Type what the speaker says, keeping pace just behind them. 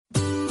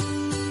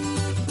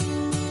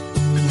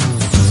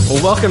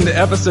Well, welcome to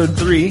episode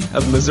 3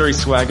 of Missouri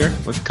Swagger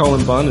with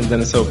Cullen Bunn and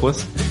Dennis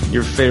Hopeless,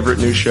 your favorite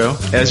news show.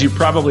 As you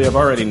probably have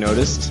already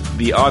noticed,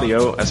 the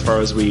audio, as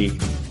far as we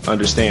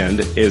understand,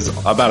 is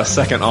about a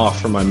second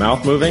off from my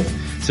mouth moving.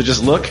 So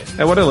just look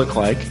at what I look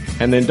like,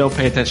 and then don't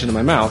pay attention to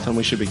my mouth, and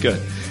we should be good.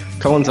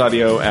 Cullen's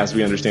audio, as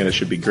we understand it,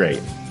 should be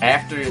great.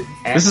 After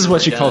this is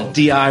what you call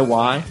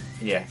DIY?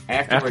 Yeah,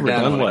 after we're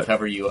done, I'm going to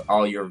cover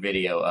all your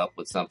video up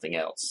with something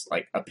else,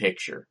 like a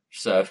picture.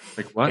 So,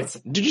 like what?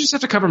 Did you just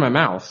have to cover my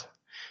mouth?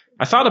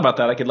 I thought about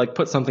that. I could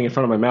put something in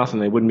front of my mouth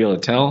and they wouldn't be able to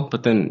tell,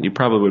 but then you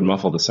probably would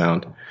muffle the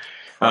sound.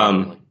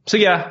 So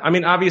yeah, I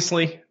mean,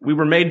 obviously we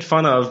were made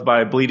fun of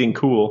by Bleeding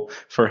Cool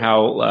for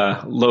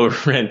how low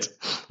rent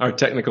our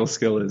technical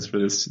skill is for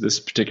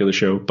this particular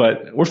show,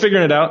 but we're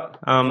figuring it out.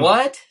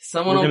 What?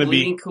 Someone on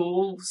Bleeding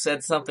Cool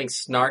said something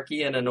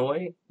snarky and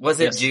annoying? Was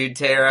it Jude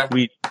Terra?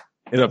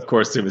 And of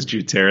course it was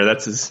Jude Terra.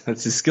 That's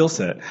his skill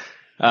set.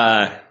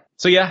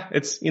 So yeah,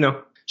 it's,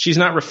 she's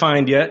not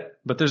refined yet,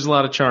 but there's a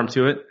lot of charm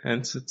to it,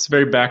 and it's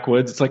very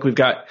backwoods. It's like we've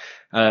got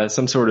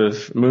some sort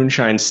of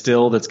moonshine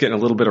still that's getting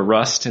a little bit of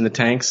rust in the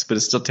tanks, but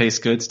it still tastes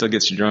good, still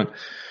gets you drunk.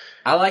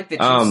 I like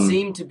that you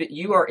seem to be,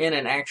 you are in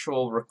an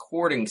actual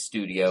recording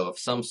studio of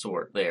some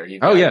sort there. You've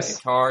got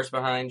guitars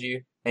behind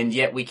you, and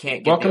yet we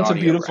can't get Welcome to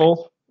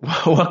beautiful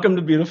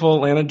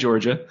Atlanta,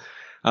 Georgia.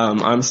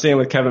 I'm staying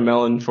with Kevin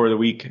Mellon for the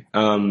week,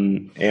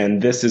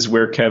 and this is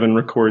where Kevin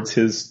records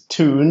his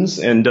tunes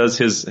and does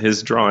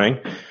his drawing.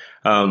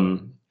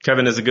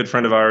 Kevin is a good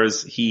friend of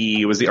ours.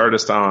 He was the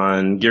artist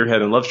on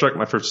Gearhead and Lovestruck,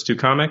 my first 2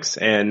 comics,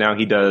 and now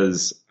he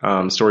does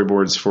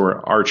storyboards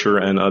for Archer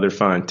and other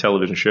fun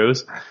television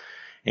shows.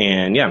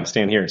 And yeah, I'm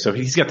staying here. So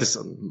he's got this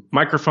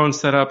microphone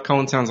set up.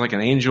 Cullen sounds like an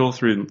angel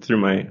through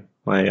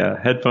my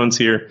headphones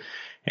here,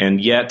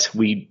 and yet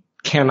we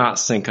cannot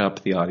sync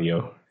up the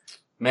audio.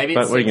 Maybe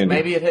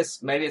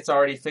it's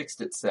already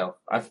fixed itself.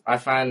 I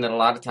find that a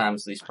lot of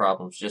times these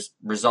problems just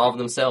resolve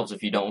themselves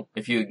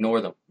if you ignore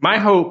them. My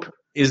hope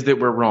is that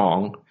we're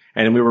wrong,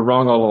 and we were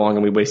wrong all along,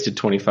 and we wasted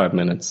 25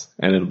 minutes,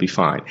 and it'll be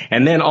fine.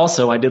 And then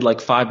also, I did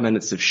 5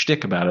 minutes of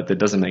shtick about it that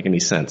doesn't make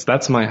any sense.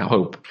 That's my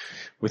hope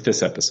with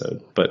this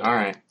episode. But all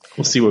right,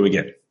 we'll see what we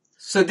get.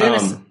 So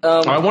Dennis,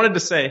 I wanted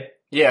to say,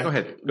 yeah, go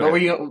ahead.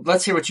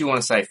 Let's hear what you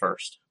want to say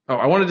first. Oh,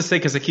 I wanted to say,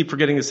 because I keep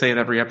forgetting to say it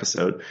every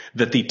episode,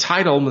 that the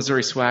title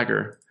Missouri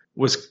Swagger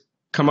was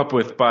come up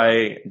with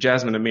by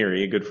Jasmine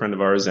Amiri, a good friend of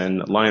ours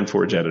and Lion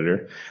Forge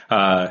editor.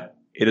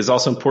 It is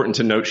also important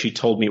to note she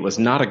told me it was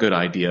not a good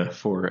idea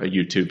for a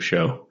YouTube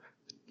show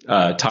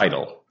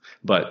title,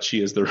 but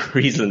she is the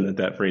reason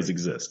that phrase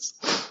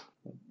exists.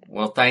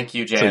 Well, thank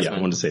you, Jasmine. So yeah,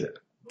 I wanted to say that.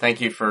 Thank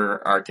you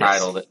for our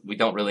title that we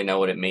don't really know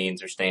what it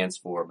means or stands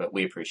for, but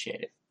we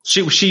appreciate it.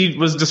 She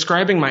was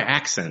describing my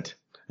accent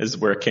is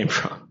where it came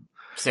from.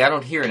 See, I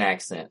don't hear an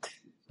accent,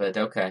 but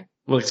okay.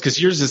 Well, it's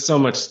because yours is so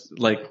much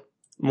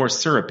more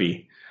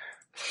syrupy.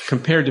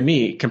 Compared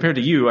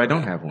to you, I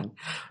don't have one.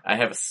 I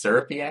have a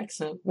syrupy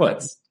accent? What?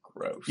 That's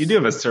gross. You do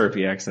have a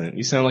syrupy accent.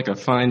 You sound like a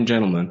fine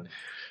gentleman.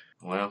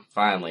 Well,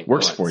 finally.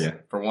 Works for you.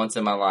 For once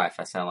in my life,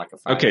 I sound like a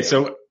fine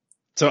gentleman.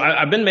 So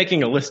I've been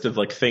making a list of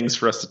things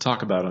for us to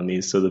talk about on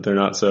these so that they're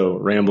not so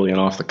rambly and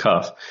off the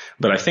cuff.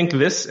 But I think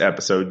this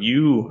episode,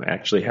 you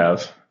actually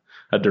have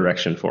a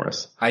direction for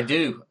us. I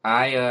do.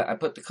 I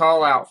put the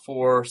call out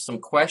for some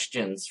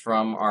questions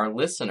from our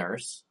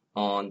listeners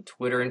on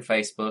Twitter and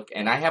Facebook,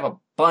 and I have a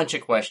bunch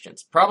of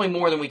questions, probably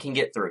more than we can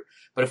get through.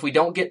 But if we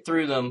don't get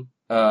through them,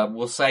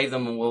 we'll save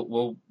them and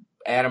we'll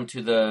add them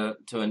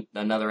to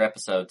another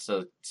episode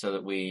so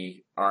that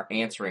we are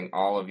answering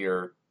all of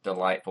your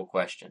delightful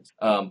questions.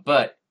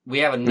 But we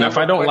have a number. Now, if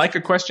I don't like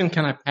a question,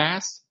 can I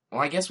pass? Well,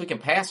 I guess we can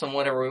pass on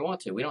whatever we want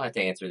to. We don't have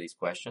to answer these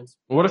questions.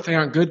 What if they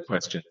aren't good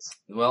questions?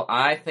 Well,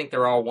 I think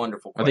they're all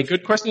wonderful questions. Are they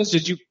good questions?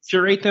 Did you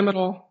curate them at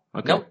all?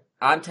 Okay. Nope.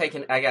 I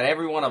got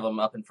every one of them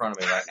up in front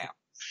of me right now.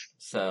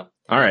 So.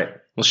 All right.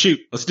 Well, shoot.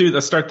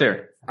 Let's start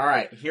there. All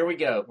right. Here we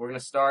go. We're going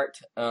to start.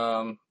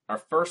 Our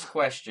first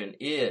question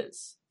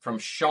is from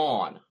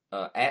Sean,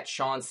 at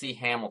Sean C.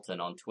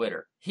 Hamilton on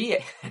Twitter. He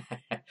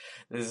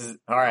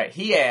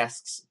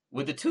asks,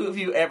 would the two of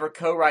you ever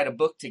co-write a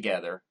book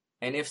together?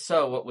 And if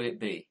so, what would it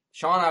be?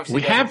 Sean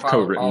obviously doesn't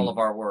follow all of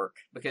our work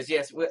because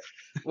yes,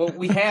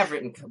 we have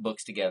written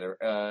books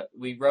together.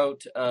 We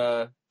wrote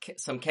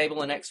some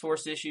Cable and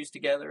X-Force issues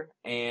together,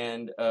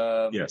 and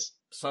yes,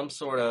 some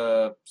sort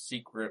of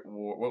Secret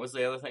War. What was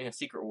the other thing? A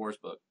Secret Wars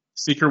book.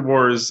 Secret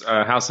Wars,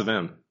 House of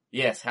M.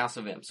 Yes, House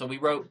of M. So we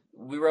wrote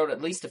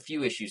at least a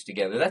few issues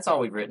together. That's all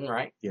we've written,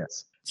 right?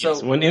 Yes.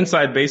 So when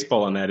inside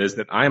baseball on that is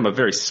that I am a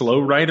very slow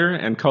writer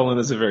and Cullen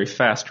is a very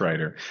fast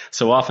writer.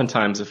 So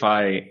oftentimes if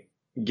I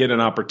get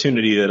an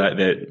opportunity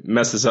that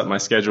messes up my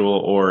schedule,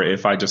 or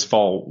if I just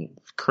fall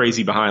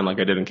crazy behind like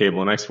I did in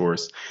Cable and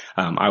X-Force,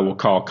 I will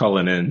call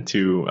Cullen in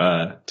to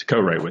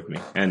co-write with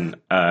me. And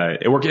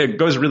it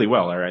goes really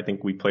well. I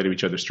think we play to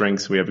each other's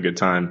strengths. We have a good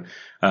time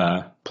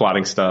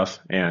plotting stuff,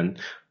 and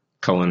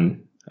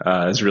Cullen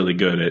is really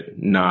good at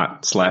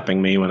not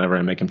slapping me whenever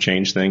I make him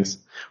change things,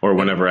 or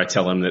whenever I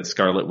tell him that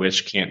Scarlet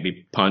Witch can't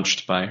be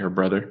punched by her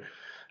brother.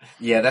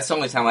 Yeah, that's the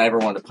only time I ever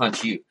wanted to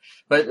punch you.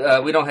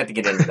 But we don't have to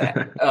get into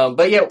that.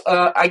 But yeah,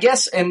 I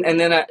guess, and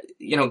then,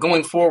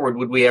 going forward,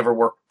 would we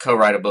ever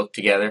co-write a book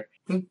together?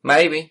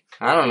 Maybe.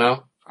 I don't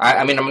know.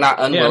 I mean, I'm not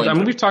unwilling. Yeah, I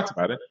mean, we've talked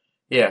about it.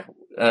 Yeah.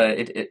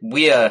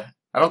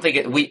 I don't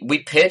think we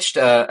pitched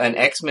an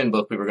X-Men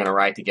book we were going to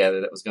write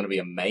together that was going to be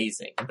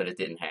amazing, but it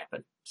didn't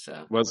happen.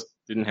 So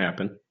didn't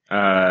happen.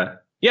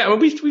 Yeah, well,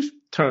 we've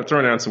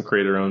thrown out some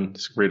creator-owned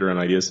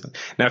ideas.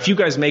 Now, if you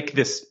guys make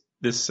this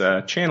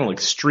channel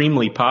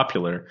extremely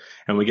popular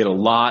and we get a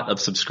lot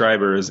of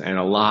subscribers and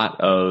a lot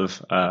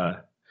of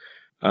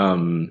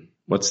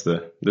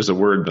there's a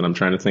word that I'm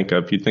trying to think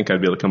of. You'd think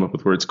I'd be able to come up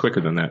with words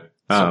quicker than that.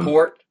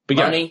 Support,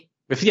 money.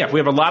 If we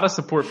have a lot of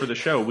support for the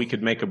show, we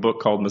could make a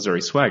book called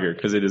Missouri Swagger,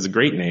 because it is a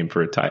great name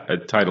for a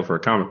title for a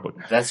comic book.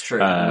 That's true.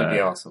 That would be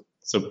awesome.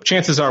 So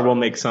chances are we'll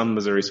make some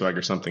Missouri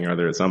Swagger something or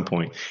other at some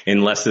point,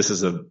 unless this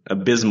is an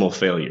abysmal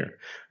failure.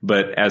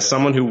 But as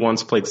someone who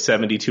once played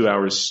 72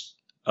 hours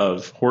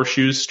of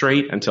horseshoes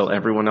straight until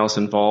everyone else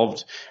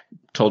involved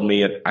told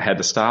me I had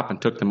to stop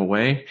and took them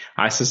away,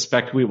 I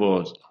suspect we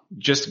will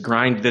just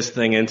grind this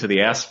thing into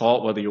the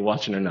asphalt whether you're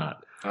watching or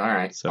not. All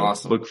right. So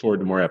awesome. Look forward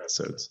to more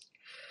episodes.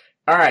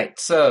 All right.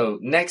 So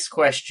next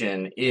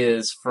question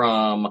is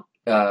from,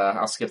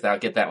 I'll skip that. I'll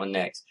get that one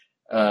next.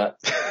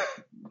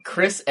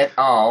 Chris et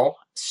al.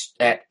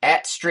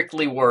 at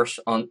Strictly Worse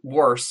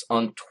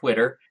on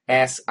Twitter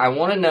asks, I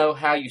want to know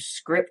how you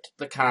script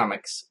the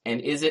comics, and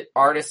is it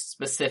artist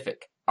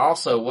specific?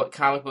 Also, what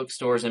comic book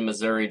stores in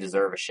Missouri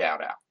deserve a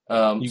shout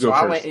out? You go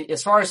first.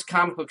 As far as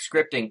comic book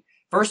scripting,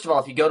 first of all,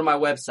 if you go to my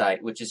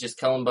website, which is just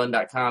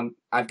cullenbunn.com,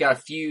 I've got a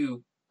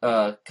few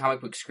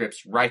comic book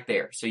scripts right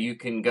there. So you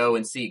can go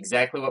and see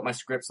exactly what my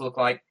scripts look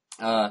like.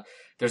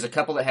 There's a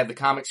couple that have the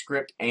comic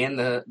script and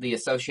the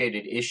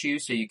associated issue,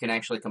 so you can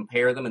actually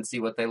compare them and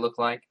see what they look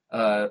like.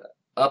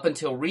 Up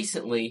until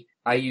recently,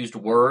 I used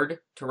Word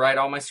to write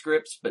all my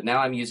scripts, but now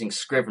I'm using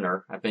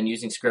Scrivener. I've been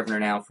using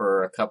Scrivener now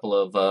for a couple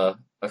of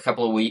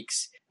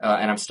weeks,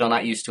 and I'm still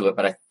not used to it,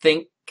 but I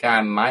think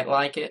I might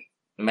like it.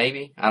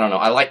 Maybe. I don't know.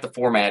 I like the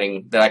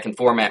formatting, that I can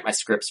format my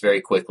scripts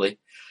very quickly.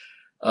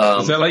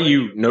 Does that let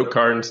you note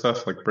card and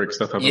stuff, like break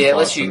stuff up in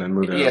plots and then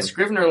move it over?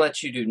 Scrivener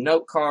lets you do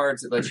note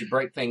cards. It lets you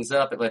break things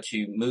up. It lets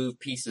you move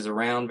pieces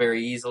around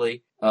very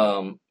easily.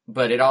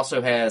 But it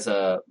also has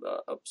a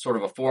sort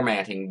of a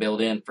formatting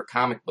built in for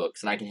comic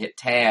books, and I can hit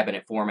tab and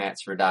it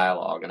formats for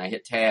dialogue, and I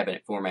hit tab and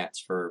it formats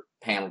for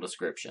panel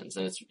descriptions,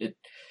 and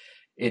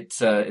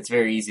it's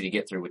very easy to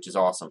get through, which is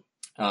awesome.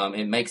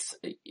 There's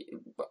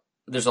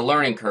a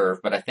learning curve,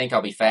 but I think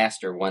I'll be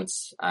faster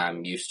once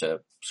I'm used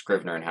to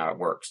Scrivener and how it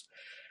works.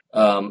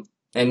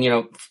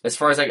 As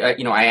far as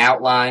I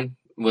outline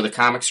with a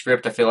comic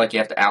script, I feel like you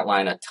have to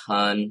outline a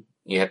ton.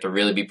 You have to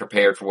really be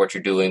prepared for what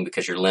you're doing,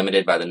 because you're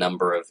limited by the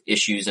number of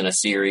issues in a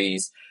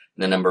series,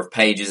 the number of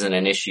pages in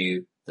an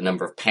issue, the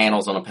number of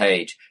panels on a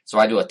page. So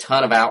I do a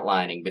ton of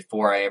outlining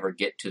before I ever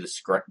get to the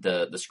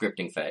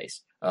scripting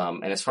phase.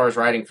 And as far as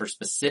writing for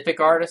specific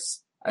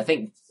artists, I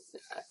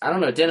don't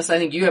know, Dennis, I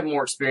think you have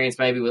more experience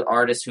maybe with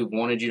artists who've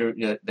wanted you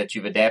to, that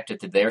you've adapted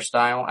to their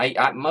style.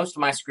 Most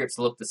of my scripts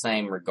look the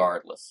same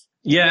regardless.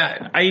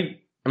 Yeah, I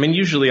mean,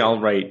 usually I'll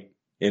write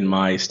in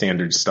my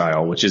standard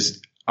style, which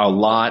is a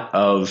lot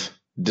of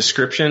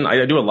description.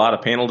 I do a lot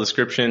of panel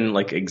description,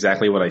 like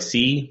exactly what I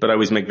see, but I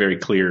always make very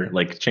clear,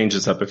 like, change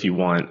this up if you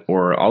want,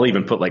 or I'll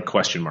even put like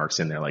question marks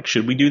in there, like,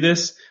 should we do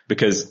this?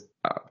 Because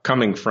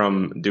coming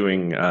from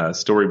doing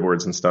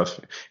storyboards and stuff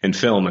in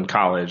film in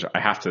college, I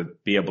have to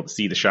be able to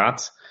see the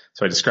shots.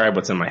 So I describe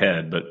what's in my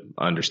head, but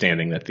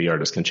understanding that the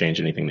artist can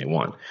change anything they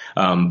want.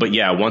 But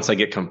yeah, once I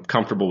get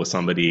comfortable with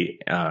somebody,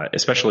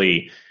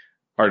 especially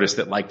artists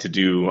that like to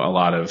do a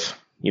lot of,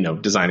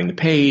 designing the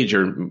page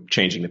or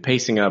changing the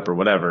pacing up or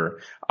whatever,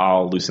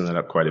 I'll loosen that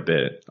up quite a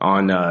bit.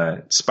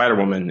 On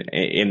Spider-Woman,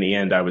 in the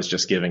end, I was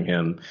just giving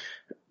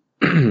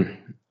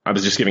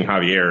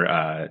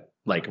Javier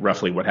like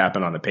roughly what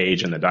happened on the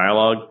page and the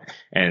dialogue,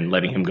 and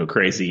letting him go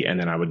crazy. And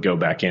then I would go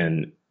back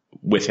in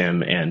with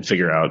him and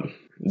figure out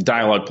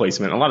dialogue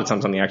placement. A lot of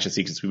times on the action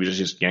sequence, we would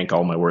just yank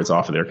all my words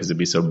off of there because it'd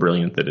be so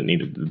brilliant that it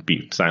needed to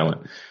be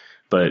silent.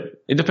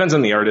 But it depends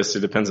on the artist.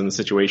 It depends on the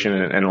situation.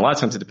 And a lot of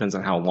times it depends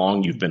on how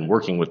long you've been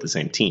working with the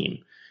same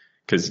team.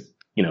 Because,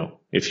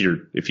 if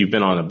you've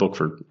been on a book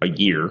for a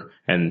year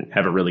and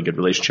have a really good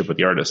relationship with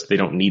the artist, they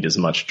don't need as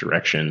much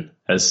direction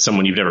as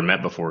someone you've never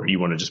met before. You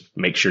want to just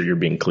make sure you're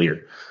being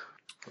clear.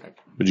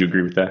 Would you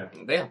agree with that?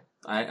 Yeah,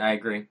 I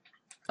agree.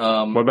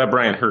 What about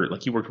Brian Hurt?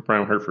 Like, you worked with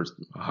Brian Hurt for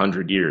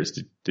 100 years.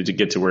 Did you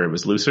get to where it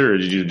was looser, or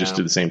did you just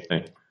do the same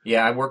thing?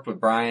 Yeah, I worked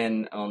with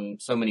Brian on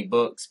so many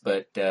books,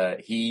 but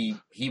he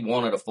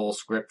wanted a full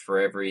script for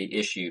every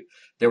issue.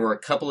 There were a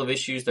couple of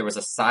issues. There was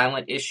a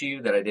silent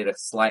issue that I did a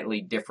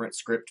slightly different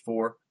script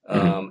for,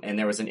 and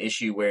there was an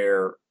issue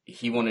where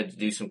he wanted to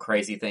do some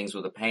crazy things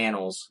with the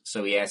panels,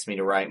 so he asked me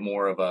to write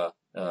more of a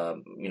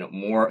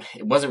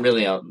it wasn't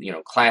really a,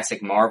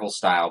 classic Marvel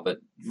style, but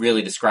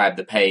really describe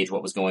the page,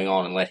 what was going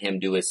on, and let him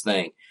do his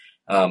thing.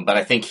 But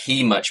I think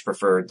he much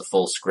preferred the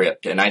full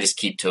script, and I just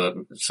keep to it.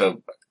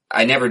 So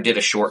I never did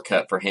a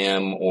shortcut for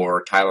him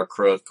or Tyler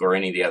Crook or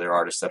any of the other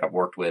artists that I've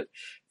worked with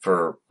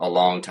for a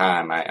long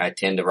time. I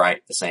tend to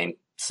write the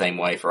same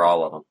way for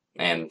all of them,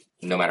 and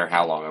no matter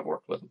how long I've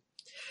worked with them.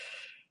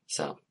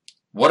 So,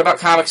 what about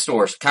comic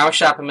stores? Comic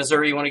shop in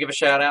Missouri, you want to give a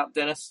shout out,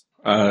 Dennis?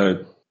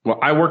 Well,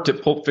 I worked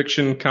at Pulp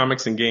Fiction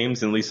Comics and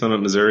Games in Lee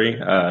Summit, Missouri,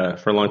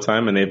 for a long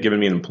time, and they've given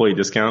me an employee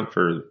discount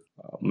for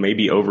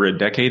maybe over a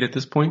decade at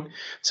this point.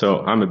 So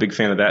I'm a big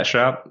fan of that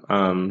shop.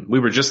 We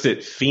were just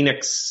at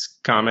Phoenix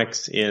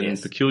Comics in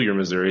Peculiar,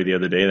 Missouri the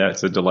other day.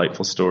 That's a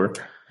delightful store.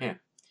 Yeah.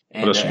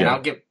 And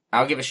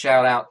I'll give a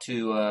shout out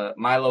to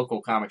my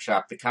local comic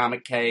shop, the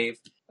Comic Cave.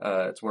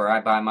 It's where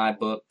I buy my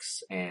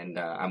books, and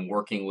I'm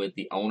working with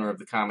the owner of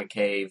the Comic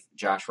Cave,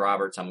 Josh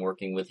Roberts. I'm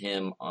working with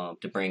him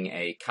to bring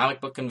a comic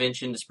book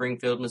convention to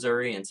Springfield,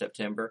 Missouri in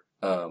September.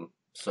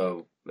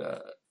 So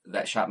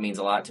that shop means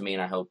a lot to me,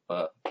 and I hope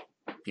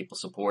people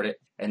support it.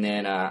 And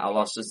then I'll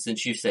also,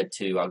 since you said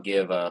too, I'll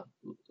give a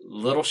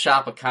little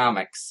shop of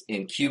comics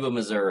in Cuba,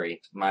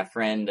 Missouri. My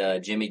friend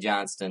Jimmy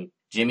Johnston,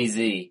 Jimmy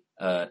Z,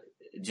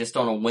 just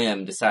on a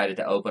whim decided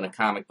to open a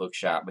comic book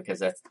shop because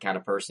that's the kind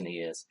of person he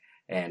is.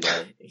 And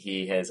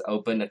he has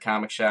opened a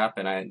comic shop,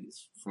 and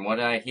from what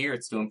I hear,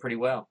 it's doing pretty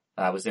well.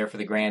 I was there for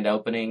the grand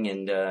opening,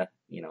 and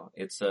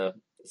it's a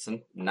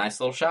nice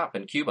little shop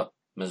in Cuba,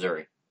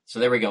 Missouri. So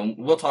there we go.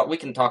 We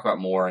can talk about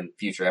more in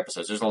future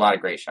episodes. There's a lot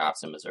of great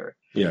shops in Missouri.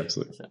 Yeah,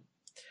 absolutely. So.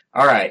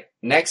 All right,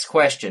 next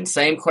question.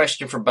 Same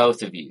question for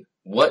both of you.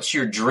 What's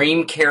your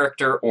dream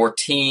character or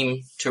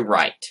team to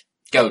write?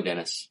 Go,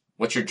 Dennis.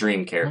 What's your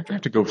dream character? I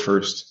have to go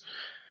first.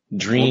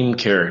 Dream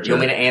character. You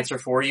want me to answer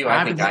for you?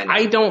 I think I know.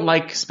 I don't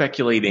like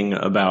speculating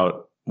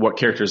about what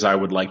characters I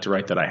would like to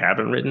write that I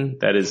haven't written.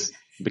 That is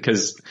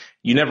because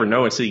you never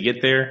know until you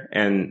get there.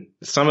 And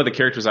some of the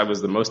characters I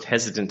was the most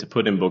hesitant to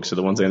put in books are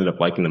the ones I ended up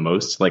liking the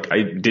most. Like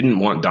I didn't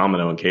want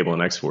Domino in Cable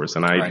and X-Force,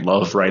 and I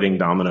love writing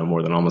Domino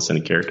more than almost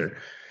any character.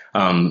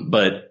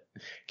 But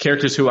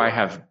characters who I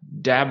have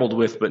dabbled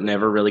with but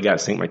never really got to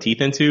sink my teeth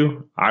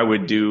into, I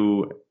would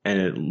do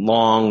a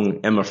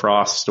long Emma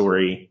Frost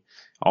story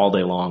all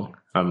day long.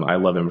 I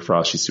love Emma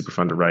Frost. She's super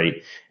fun to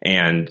write.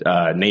 And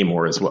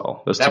Namor as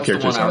well. Those two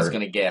characters that was the one I was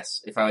going to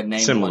guess. If I would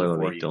name one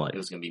for you, it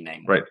was going to be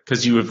Namor. Right,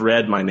 because you have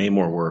read my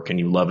Namor work and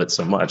you love it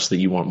so much that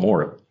you want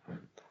more of it.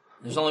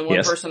 There's only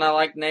one person I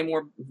like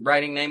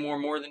writing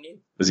Namor more than you.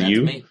 Is it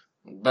you? Me.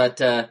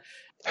 But,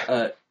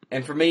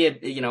 and for me,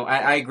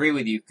 I agree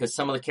with you because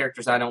some of the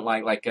characters I don't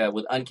like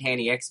with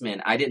Uncanny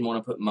X-Men, I didn't want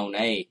to put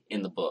Monet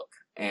in the book.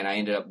 And I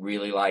ended up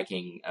really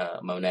liking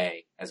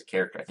Monet as a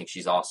character. I think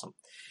she's awesome.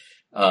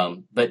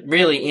 But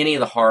really any of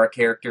the horror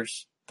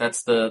characters,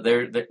 that's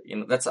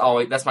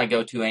that's my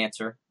go-to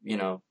answer.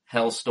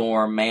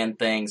 Hellstorm,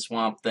 Man-Thing,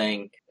 Swamp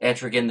Thing,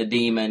 Etrigan the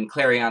Demon,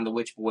 Clarion the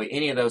Witch Boy,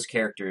 any of those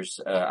characters,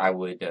 I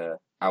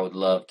would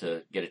love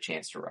to get a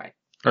chance to write.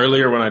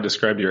 Earlier when I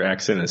described your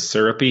accent as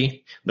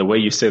syrupy, the way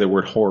you say the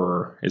word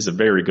horror is a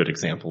very good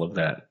example of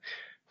that.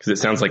 Because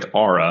it sounds like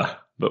aura,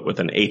 but with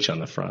an H on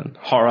the front.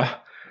 Horror.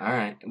 All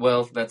right.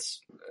 Well,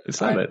 it's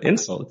not an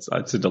insult.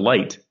 It's a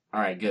delight. All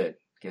right. Good.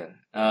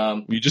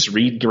 You just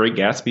read Great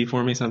Gatsby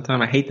for me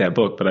sometime. I hate that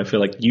book, but I feel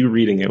like you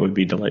reading it would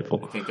be delightful.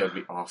 I think that would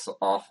be awful.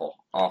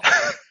 All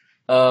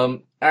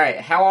right.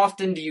 How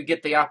often do you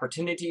get the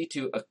opportunity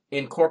to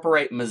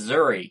incorporate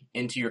Missouri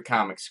into your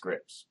comic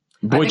scripts?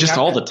 Boy, just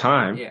all the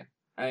time. Yeah.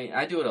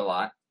 I do it a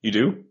lot. You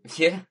do?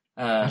 Yeah.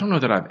 I don't know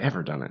that I've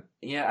ever done it.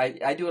 Yeah,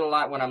 I do it a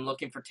lot when I'm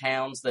looking for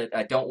towns that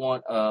I don't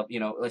want,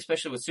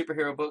 especially with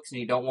superhero books, and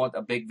you don't want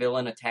a big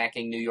villain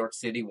attacking New York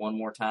City one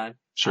more time.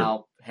 Sure.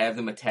 I'll have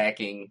them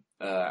attacking,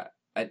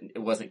 it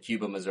wasn't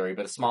Cuba, Missouri,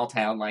 but a small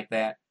town like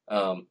that.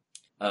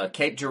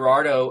 Cape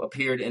Girardeau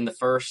appeared in the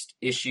first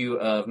issue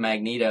of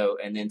Magneto,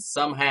 and then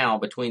somehow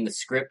between the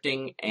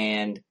scripting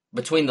and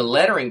between the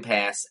lettering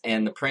pass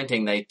and the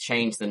printing, they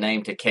changed the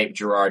name to Cape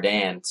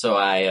Girardan. So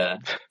I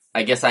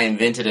guess I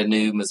invented a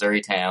new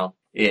Missouri town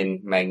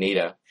in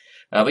Magneto.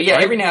 But yeah,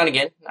 every now and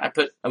again, I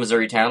put a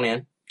Missouri town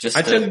in.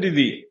 I tend to do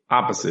the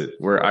opposite,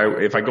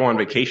 where if I go on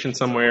vacation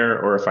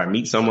somewhere or if I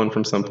meet someone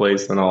from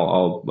someplace, then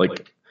I'll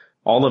like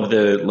all of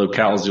the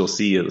locales you'll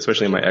see,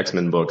 especially in my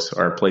X-Men books,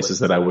 are places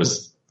that I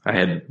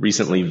had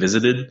recently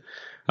visited.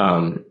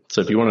 So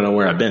if you want to know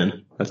where I've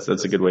been, that's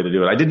a good way to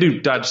do it. I did do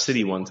Dodge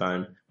City one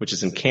time, which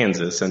is in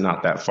Kansas and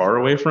not that far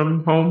away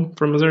from home,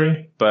 from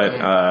Missouri.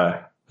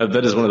 But,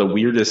 that is one of the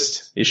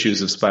weirdest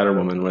issues of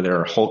Spider-Woman, where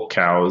there are Hulk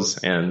cows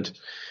and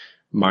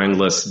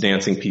mindless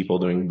dancing people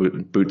doing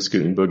boot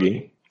scooting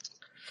boogie.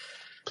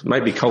 It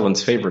might be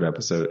Cullen's favorite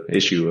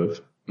issue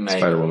of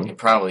Spider-Woman. It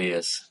probably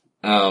is.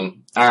 All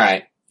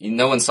right.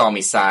 No one saw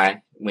me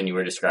sigh when you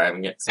were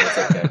describing it, so it's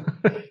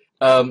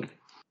okay.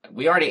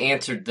 We already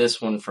answered this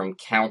one from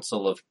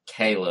Council of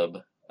Caleb.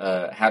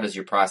 How does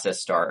your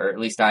process start? Or at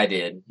least I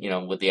did,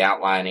 with the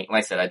outlining.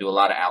 Like I said, I do a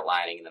lot of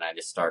outlining and then I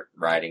just start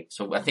writing.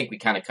 So I think we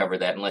kind of covered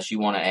that, unless you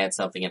want to add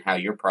something in how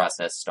your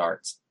process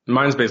starts.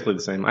 Mine's basically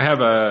the same. I have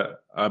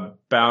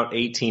about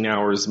 18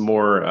 hours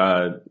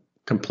more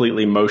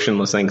completely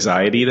motionless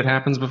anxiety that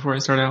happens before I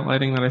start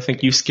outlining that I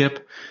think you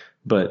skip.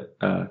 But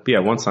yeah,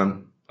 once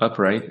I'm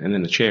upright and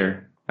in a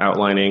chair,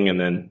 outlining, and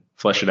then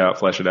flesh it out,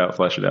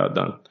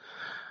 done.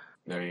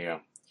 There you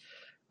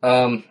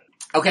go.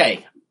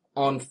 Okay.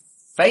 On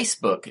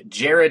Facebook,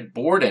 Jared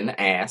Borden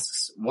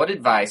asks, what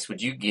advice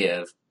would you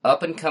give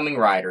up-and-coming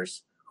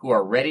writers who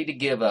are ready to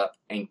give up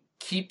and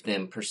keep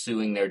them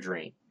pursuing their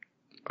dream?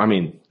 I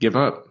mean, give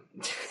up.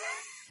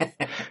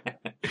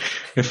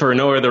 If for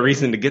no other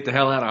reason to get the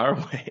hell out of our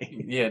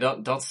way. Yeah,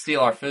 don't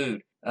steal our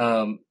food.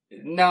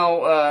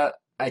 No,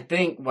 I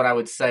think what I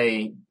would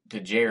say to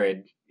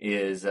Jared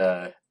is,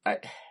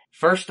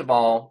 first of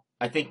all,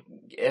 I think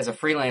as a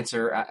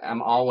freelancer,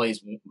 I'm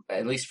always,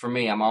 at least for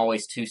me, I'm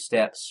always 2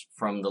 steps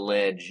from the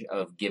ledge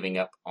of giving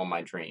up on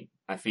my dream.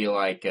 I feel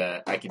like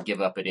I could give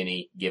up at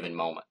any given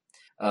moment.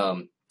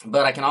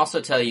 But I can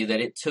also tell you that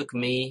it took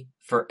me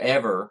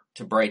forever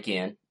to break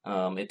in.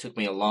 It took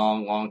me a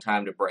long, long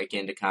time to break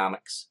into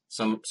comics.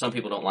 Some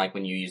people don't like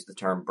when you use the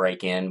term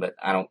break in, but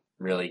I don't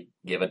really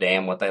give a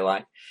damn what they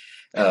like.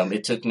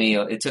 It took me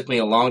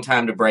a long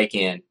time to break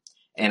in,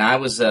 and I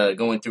was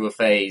going through a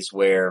phase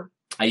where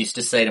I used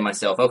to say to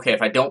myself, okay,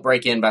 if I don't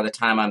break in by the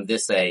time I'm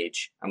this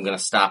age, I'm going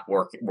to stop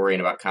worrying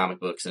about comic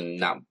books and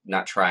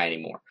not try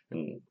anymore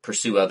and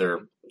pursue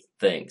other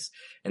things.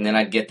 And then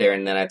I'd get there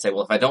and then I'd say,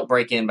 well, if I don't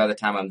break in by the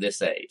time I'm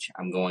this age,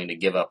 I'm going to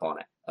give up on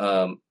it.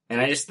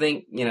 And I just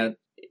think,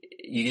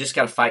 you just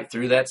got to fight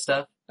through that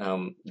stuff.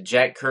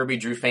 Jack Kirby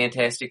drew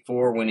Fantastic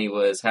Four when he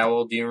was, how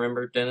old do you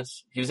remember,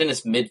 Dennis? He was in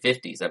his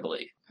mid-50s, I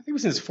believe. I think he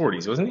was in his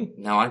 40s, wasn't he?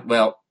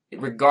 No,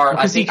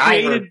 he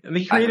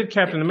created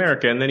Captain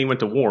America, and then he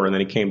went to war, and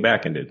then he came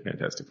back and did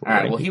Fantastic Four. All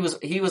right. Well,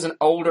 he was an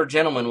older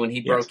gentleman when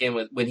he broke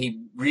in when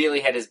he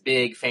really had his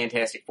big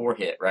Fantastic Four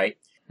hit, right?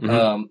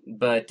 Mm-hmm.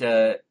 But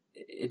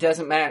it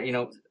doesn't matter.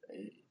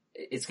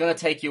 It's going to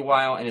take you a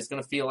while, and it's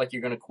going to feel like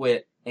you're going to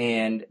quit,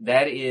 and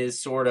that is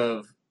sort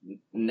of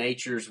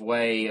nature's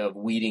way of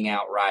weeding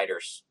out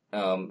writers.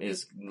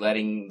 Is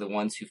letting the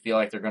ones who feel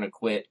like they're going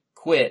to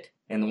quit,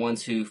 and the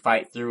ones who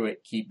fight through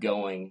it keep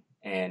going,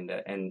 and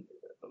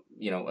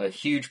a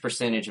huge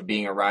percentage of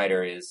being a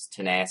writer is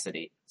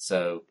tenacity.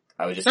 So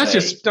I would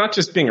just not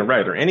just being a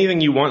writer.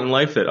 Anything you want in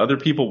life that other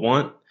people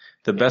want,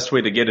 the best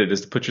way to get it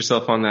is to put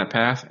yourself on that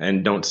path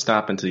and don't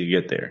stop until you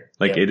get there.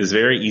 It is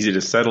very easy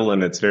to settle,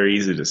 and it's very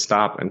easy to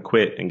stop and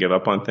quit and give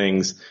up on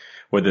things,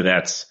 whether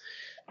that's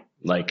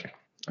like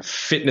a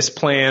fitness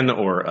plan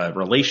or a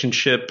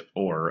relationship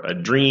or a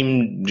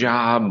dream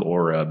job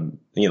or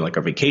like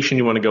a vacation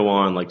you want to go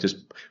on. Just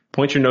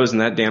point your nose in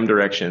that damn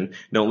direction.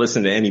 Don't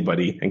listen to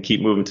anybody and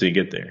keep moving till you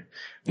get there.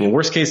 In the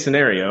worst case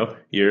scenario,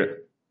 you're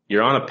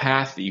on a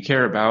path that you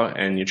care about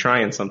and you're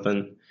trying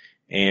something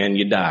and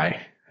you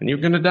die, and you're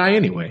going to die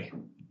anyway.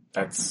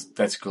 That's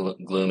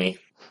gloomy.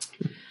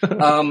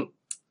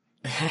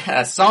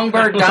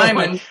 Songbird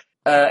Diamond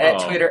at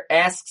Twitter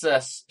asks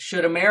us,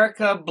 should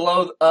America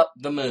blow up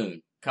the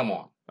moon? Come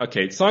on.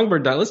 Okay,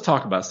 let's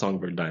talk about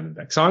Songbird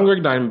Diamondback.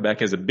 Songbird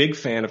Diamondback is a big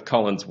fan of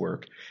Cullen's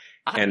work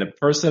and a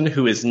person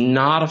who is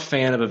not a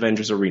fan of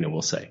Avengers Arena,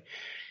 we'll say.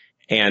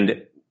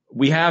 And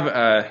we have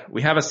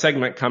a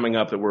segment coming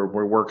up that we're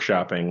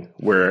workshopping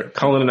where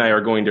Cullen and I are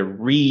going to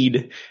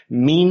read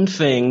mean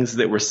things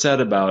that were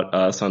said about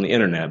us on the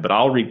internet, but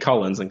I'll read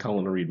Cullen's and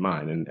Cullen will read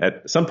mine. And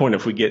at some point,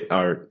 if we get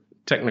our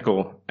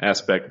technical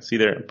aspect, see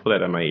there, pull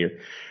that on my ear,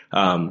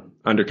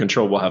 under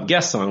control, we'll have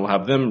guests on, we'll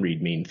have them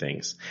read mean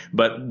things.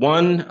 But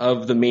one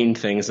of the mean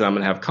things that I'm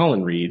going to have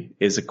Cullen read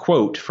is a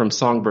quote from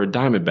Songbird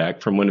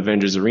Diamondback from when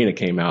Avengers Arena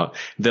came out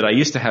that I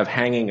used to have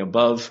hanging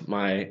above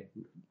my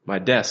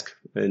desk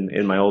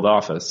in my old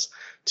office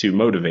to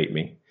motivate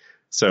me.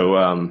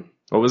 So,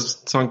 what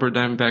was Songbird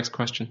Diamondback's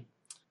question?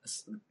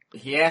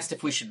 He asked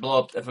if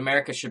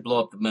America should blow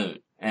up the moon.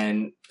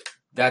 And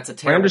that's a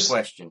terrible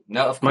question.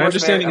 No, of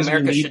course,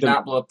 America should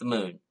not blow up the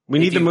moon. We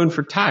need the moon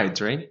for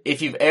tides, right?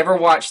 If you've ever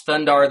watched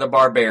Thundarr the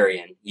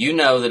Barbarian, you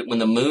know that when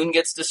the moon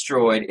gets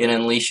destroyed, it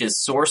unleashes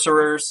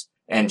sorcerers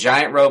and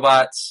giant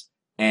robots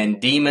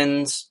and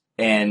demons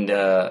and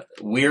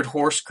weird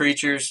horse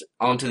creatures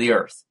onto the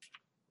earth.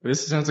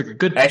 This sounds like a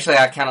good... Actually,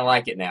 I kind of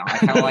like it now. I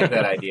kind of like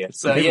that idea.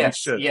 So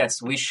yes,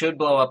 we should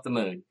blow up the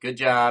moon. Good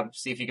job.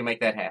 See if you can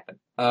make that happen.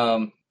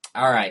 All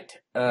right.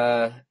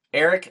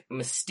 Eric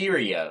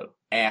Mysterio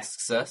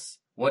asks us,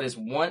 what is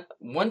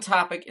one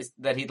topic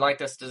that he'd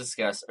like us to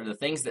discuss are the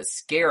things that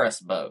scare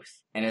us both?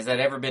 And has that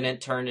ever been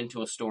turned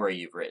into a story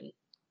you've written?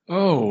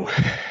 Oh,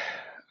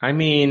 I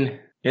mean,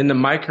 in the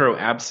micro,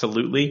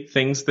 absolutely.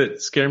 Things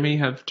that scare me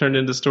have turned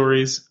into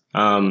stories.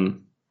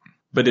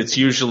 But it's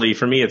usually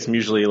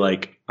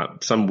like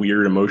some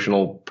weird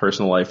emotional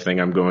personal life thing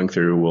I'm going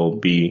through will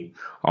be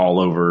all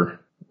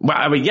over. Well,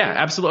 I mean, yeah,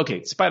 absolutely.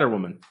 Okay.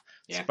 Spider-Woman.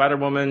 Yeah.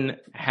 Spider-Woman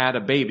had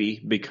a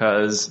baby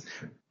because,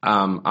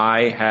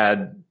 I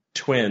had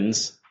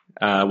twins,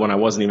 when I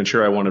wasn't even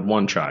sure I wanted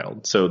one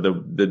child. So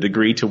the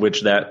degree to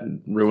which that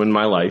ruined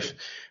my life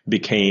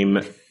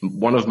became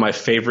one of my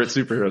favorite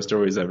superhero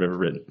stories I've ever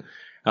written.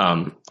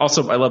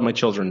 Also, I love my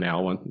children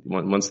now.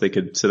 Once they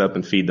could sit up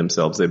and feed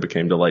themselves, they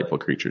became delightful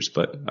creatures.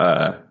 But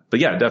but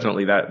yeah,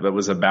 definitely that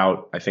was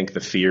about, I think, the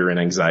fear and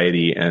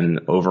anxiety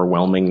and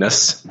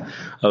overwhelmingness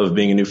of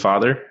being a new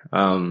father.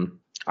 I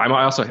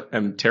also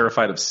am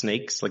terrified of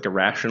snakes, like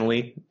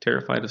irrationally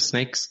terrified of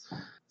snakes.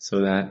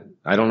 So that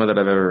I don't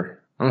know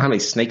how many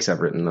snakes I've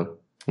written though.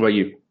 What about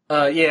you?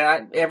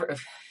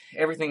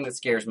 Everything that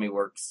scares me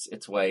works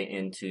its way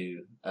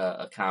into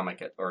a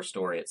comic or a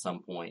story at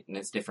some point, and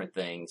it's different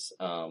things.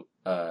 And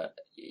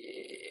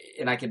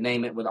I could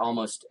name it with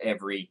almost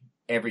every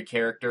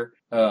character.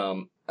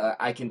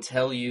 I can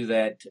tell you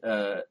that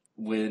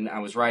when I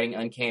was writing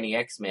Uncanny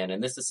X-Men,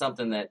 and this is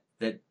something that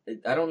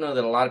I don't know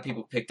that a lot of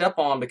people picked up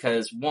on,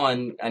 because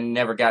one, I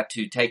never got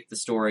to take the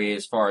story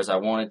as far as I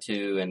wanted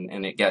to,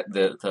 and it got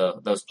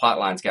those plot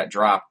lines got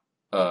dropped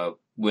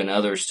when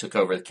others took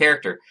over the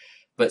character.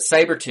 But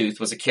Sabretooth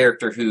was a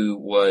character who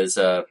was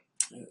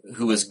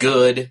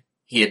good.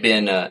 He had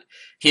been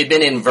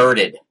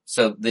inverted.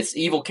 So this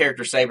evil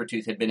character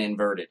Sabretooth had been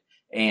inverted,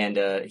 and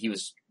he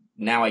was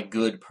now a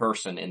good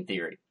person in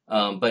theory.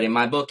 But in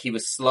my book, he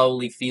was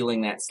slowly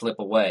feeling that slip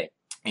away,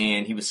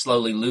 and he was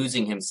slowly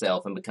losing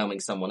himself and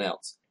becoming someone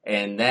else.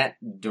 And that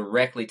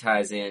directly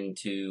ties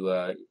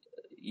into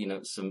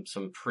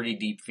some pretty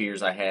deep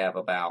fears I have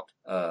about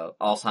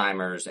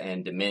Alzheimer's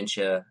and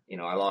dementia.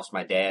 I lost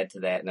my dad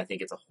to that, and I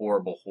think it's a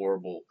horrible,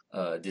 horrible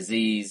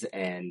disease,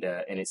 and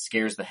it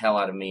scares the hell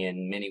out of me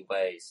in many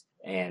ways.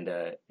 And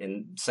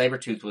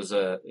Sabretooth was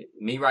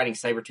me writing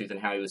Sabretooth and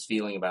how he was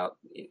feeling about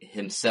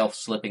himself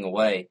slipping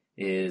away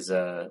was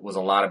a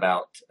lot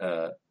about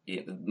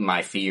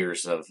my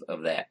fears of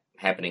that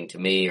happening to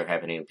me or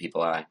happening to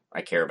people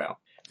I care about.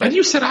 But, and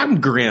you said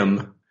I'm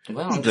grim.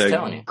 Well, I'm just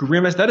telling you.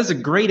 Grimace. That is a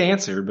great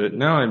answer, but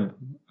now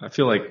I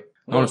feel like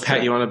I want to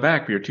pat you on the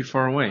back, but you're too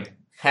far away.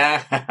 All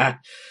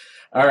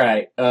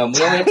right. We only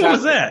have time. What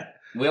was that?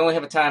 We only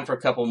have a time for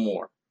a couple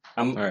more.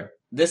 All right.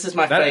 This is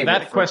my favorite.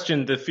 That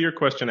question, the fear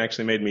question,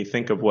 actually made me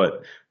think of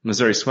what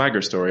Missouri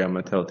Swagger story I'm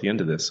going to tell at the end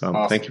of this. So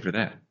awesome. Thank you for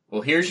that.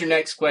 Well, here's your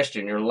next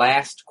question, your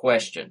last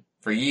question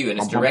for you, and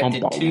it's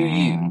directed to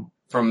you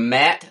from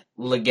Matt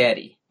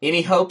Leggetti.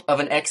 Any hope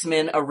of an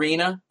X-Men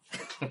arena?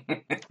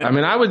 I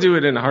mean, I would do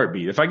it in a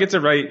heartbeat. If I get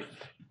to write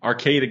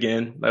Arcade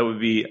again, that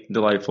would be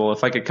delightful.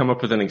 If I could come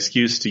up with an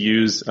excuse to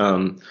use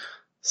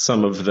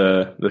some of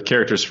the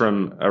characters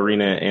from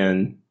Arena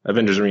and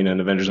Avengers Arena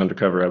and Avengers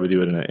Undercover, I would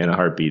do it in a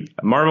heartbeat.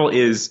 Marvel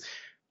is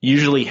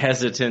usually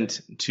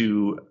hesitant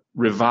to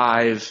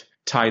revive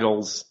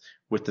titles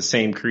with the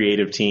same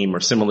creative team or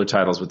similar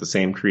titles with the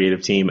same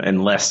creative team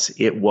unless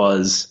it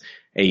was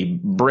a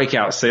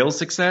breakout sales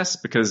success,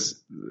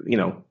 because,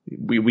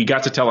 we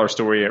got to tell our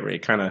story.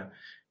 It kind of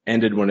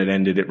ended when it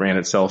ended. It ran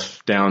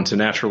itself down to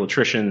natural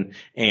attrition.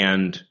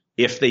 And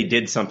if they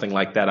did something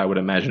like that, I would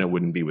imagine it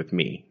wouldn't be with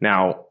me.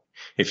 Now,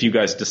 if you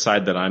guys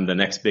decide that I'm the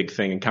next big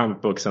thing in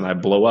comic books and I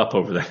blow up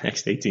over the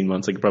next 18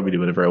 months, I could probably do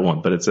whatever I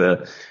want.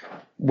 But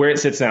where it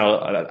sits now,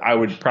 I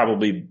would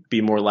probably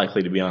be more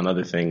likely to be on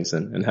other things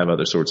and have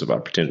other sorts of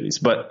opportunities.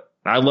 But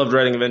I loved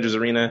writing Avengers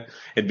Arena.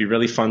 It'd be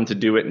really fun to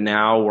do it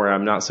now where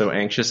I'm not so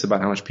anxious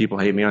about how much people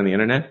hate me on the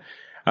internet.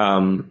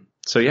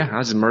 So yeah,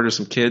 I'll just murder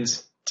some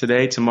kids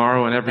today,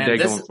 tomorrow, and every day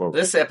going forward.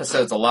 This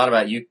episode's a lot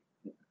about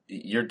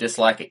your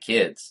dislike of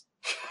kids.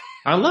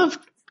 I love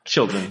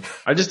children.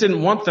 I just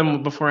didn't want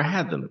them before I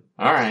had them.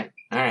 All right.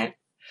 And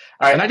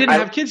I didn't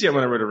have kids yet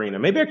when I wrote Arena.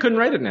 Maybe I couldn't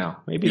write it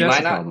now. Maybe that's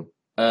the problem.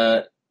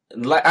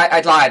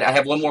 I lied. I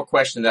have one more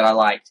question that I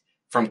liked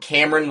from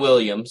Cameron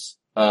Williams.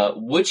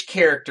 Which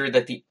character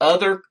that the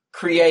other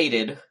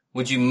created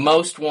would you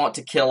most want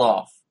to kill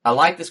off? I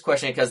like this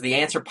question because the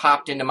answer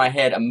popped into my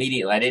head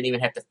immediately. I didn't even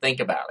have to think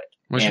about it.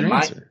 What's your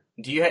answer?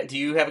 Do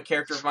you have a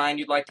character of mine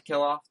you'd like to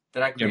kill off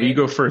that I could? Yeah, but you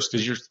go first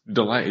because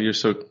you're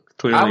so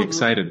clearly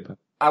excited.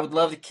 I would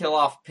love to kill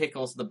off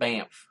Pickles the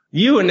Bamf.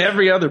 You and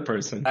every other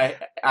person.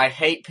 I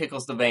hate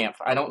Pickles the Bamf.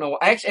 I don't know.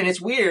 Actually, and it's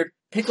weird.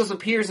 Pickles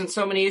appears in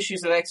so many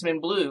issues of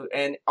X-Men Blue,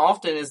 and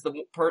often is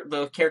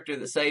the character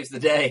that saves the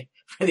day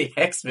for the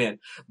X-Men.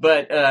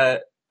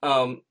 But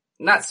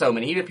not so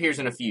many. He appears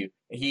in a few.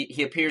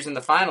 He appears in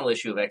the final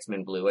issue of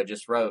X-Men Blue I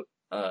just wrote,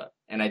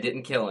 and I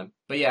didn't kill him.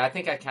 But yeah, I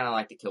think I kind of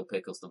like to kill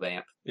Pickles the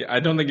Bamf. Yeah, I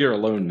don't think you're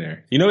alone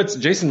there. It's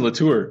Jason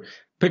Latour.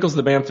 Pickles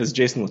the Bamf is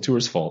Jason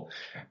Latour's fault,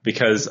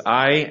 because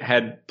I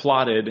had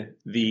plotted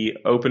the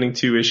opening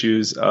 2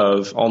 issues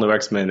of All New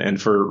X-Men,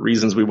 and for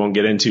reasons we won't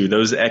get into,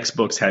 those X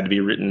books had to be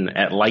written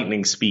at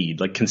lightning speed,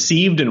 like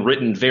conceived and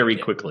written very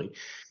quickly.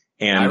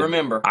 And I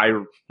remember.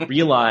 I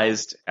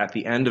realized at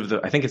the end of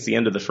I think it's the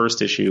end of the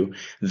first issue,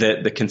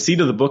 that the conceit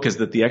of the book is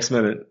that the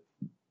X-Men,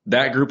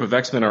 that group of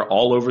X-Men are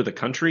all over the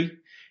country,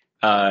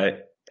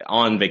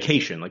 on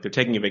vacation. Like they're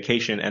taking a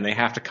vacation and they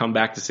have to come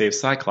back to save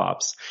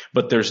Cyclops,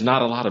 but there's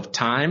not a lot of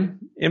time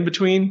in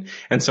between.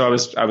 And so I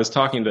was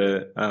talking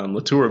to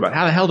Latour about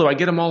how the hell do I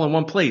get them all in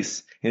one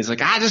place? And he's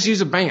like, I just use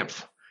a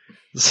Bamf.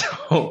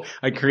 So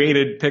I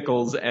created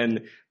Pickles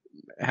and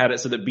had it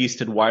so that Beast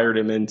had wired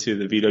him into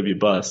the VW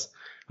bus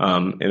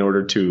in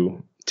order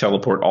to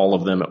teleport all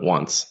of them at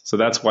once. So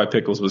that's why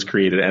Pickles was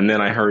created. And then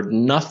I heard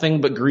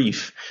nothing but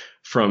grief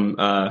from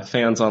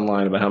fans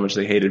online about how much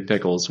they hated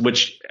pickles,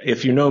 which,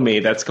 if you know me,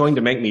 that's going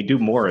to make me do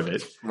more of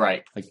it.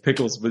 Right. Like,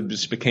 pickles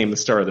just became the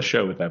star of the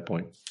show at that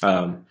point.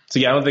 So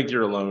yeah, I don't think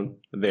you're alone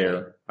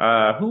there.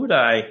 Who would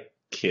I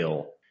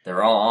kill?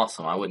 They're all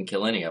awesome. I wouldn't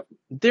kill any of them.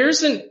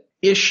 There's an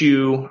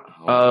issue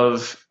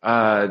of,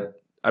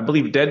 I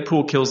believe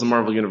Deadpool kills the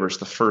Marvel Universe,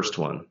 the first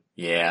one.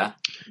 Yeah.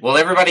 Well,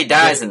 everybody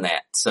dies in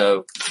that,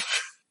 so.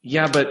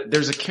 Yeah, but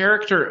there's a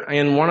character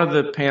in one of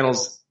the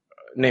panels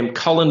named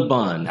Cullen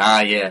Bunn.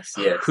 Ah, yes.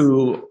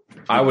 Who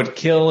I would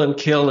kill and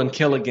kill and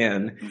kill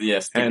again.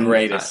 Yes, the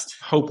greatest.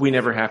 I hope we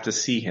never have to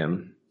see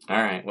him. All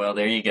right, well,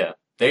 there you go.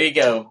 There you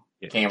go,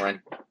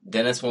 Cameron.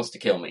 Dennis wants to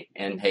kill me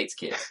and hates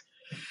kids.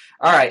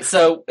 All right,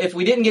 so if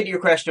we didn't get to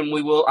your question,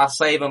 I'll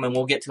save them and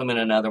we'll get to them in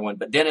another one.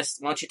 But Dennis,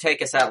 why don't you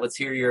take us out? Let's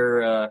hear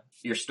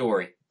your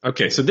story.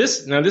 Okay, so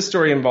this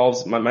story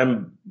involves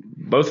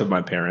both of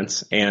my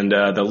parents and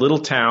the little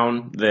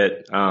town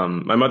that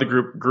my mother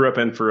grew up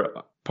in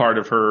for part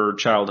of her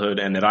childhood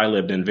and that I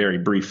lived in very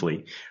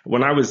briefly.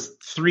 When I was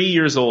 3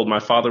 years old, my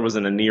father was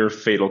in a near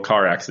fatal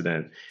car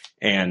accident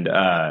and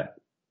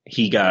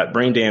he got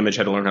brain damage,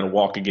 had to learn how to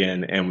walk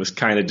again, and was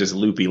kind of just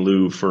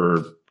loopy-loo for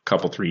a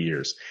couple, 3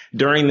 years.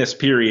 During this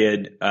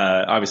period,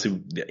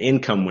 obviously the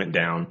income went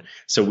down,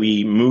 so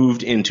we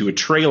moved into a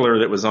trailer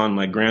that was on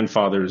my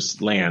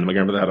grandfather's land. My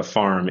grandfather had a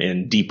farm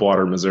in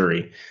Deepwater,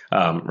 Missouri,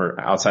 or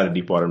outside of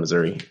Deepwater,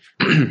 Missouri.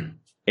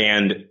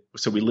 And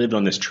so we lived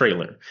on this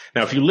trailer.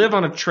 Now, if you live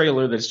on a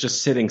trailer that's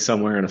just sitting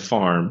somewhere in a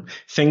farm,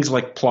 things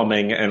like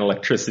plumbing and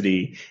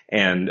electricity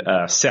and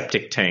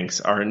septic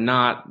tanks are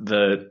not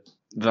the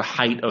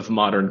height of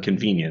modern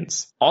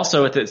convenience.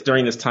 Also,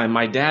 during this time,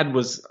 my dad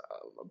was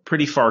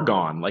pretty far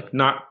gone, like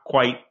not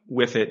quite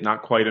with it,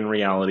 not quite in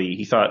reality.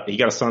 He thought he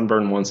got a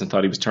sunburn once and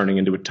thought he was turning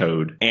into a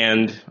toad.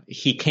 And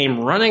he came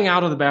running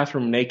out of the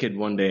bathroom naked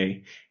one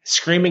day,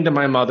 screaming to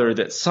my mother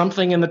that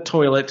something in the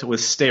toilet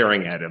was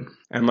staring at him.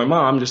 And my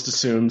mom just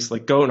assumes,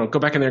 like, go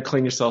back in there and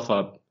clean yourself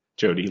up,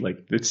 Jody.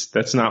 Like,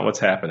 that's not what's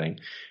happening.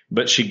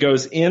 But she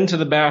goes into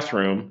the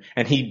bathroom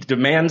and he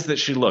demands that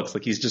she looks,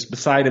 like he's just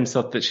beside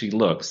himself that she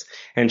looks.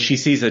 And she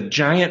sees a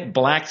giant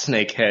black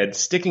snake head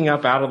sticking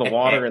up out of the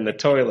water in the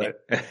toilet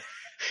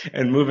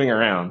and moving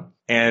around.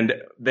 And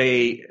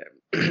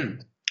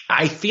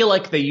I feel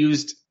like they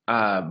used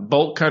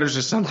bolt cutters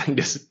or something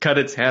to cut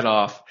its head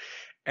off.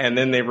 And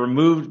then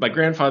my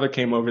grandfather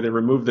came over, they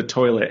removed the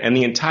toilet,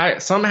 and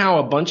somehow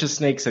a bunch of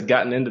snakes had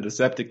gotten into the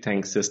septic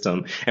tank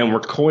system and were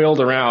coiled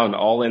around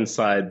all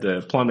inside the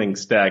plumbing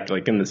stack,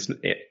 like in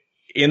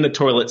the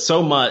toilet,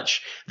 so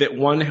much that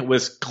one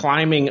was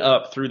climbing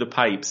up through the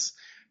pipes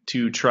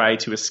to try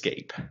to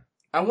escape.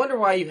 I wonder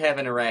why you have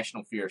an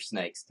irrational fear of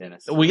snakes,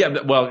 Dennis.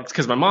 It's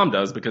because my mom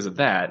does because of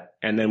that.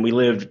 And then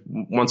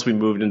once we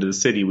moved into the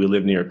city, we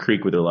lived near a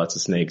creek where there were lots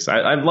of snakes.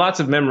 I have lots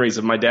of memories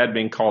of my dad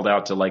being called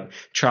out to like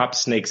chop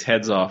snakes'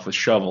 heads off with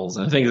shovels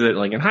and things that,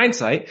 like, in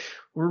hindsight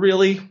were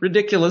really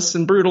ridiculous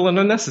and brutal and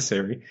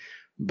unnecessary.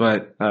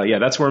 But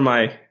that's where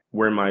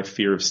my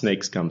fear of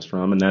snakes comes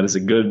from. And that is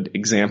a good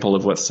example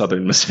of what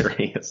Southern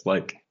Missouri is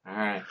like.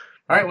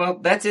 All right, well,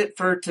 that's it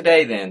for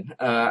today then.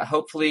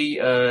 Hopefully,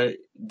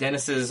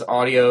 Dennis's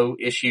audio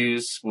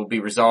issues will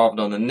be resolved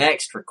on the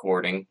next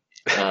recording.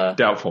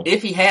 Doubtful.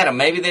 If he had them,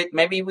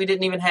 maybe we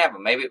didn't even have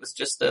them. Maybe it was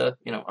just a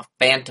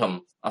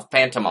phantom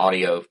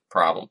audio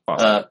problem.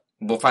 Awesome.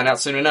 We'll find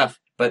out soon enough.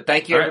 But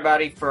thank you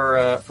everybody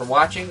for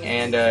watching,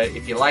 and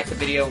if you like the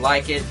video,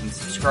 like it and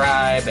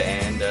subscribe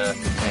and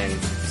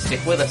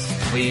stick with us.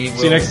 See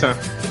you next time.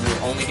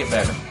 We'll only get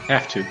better.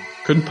 Have to.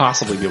 Couldn't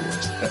possibly get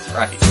worse. That's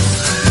right.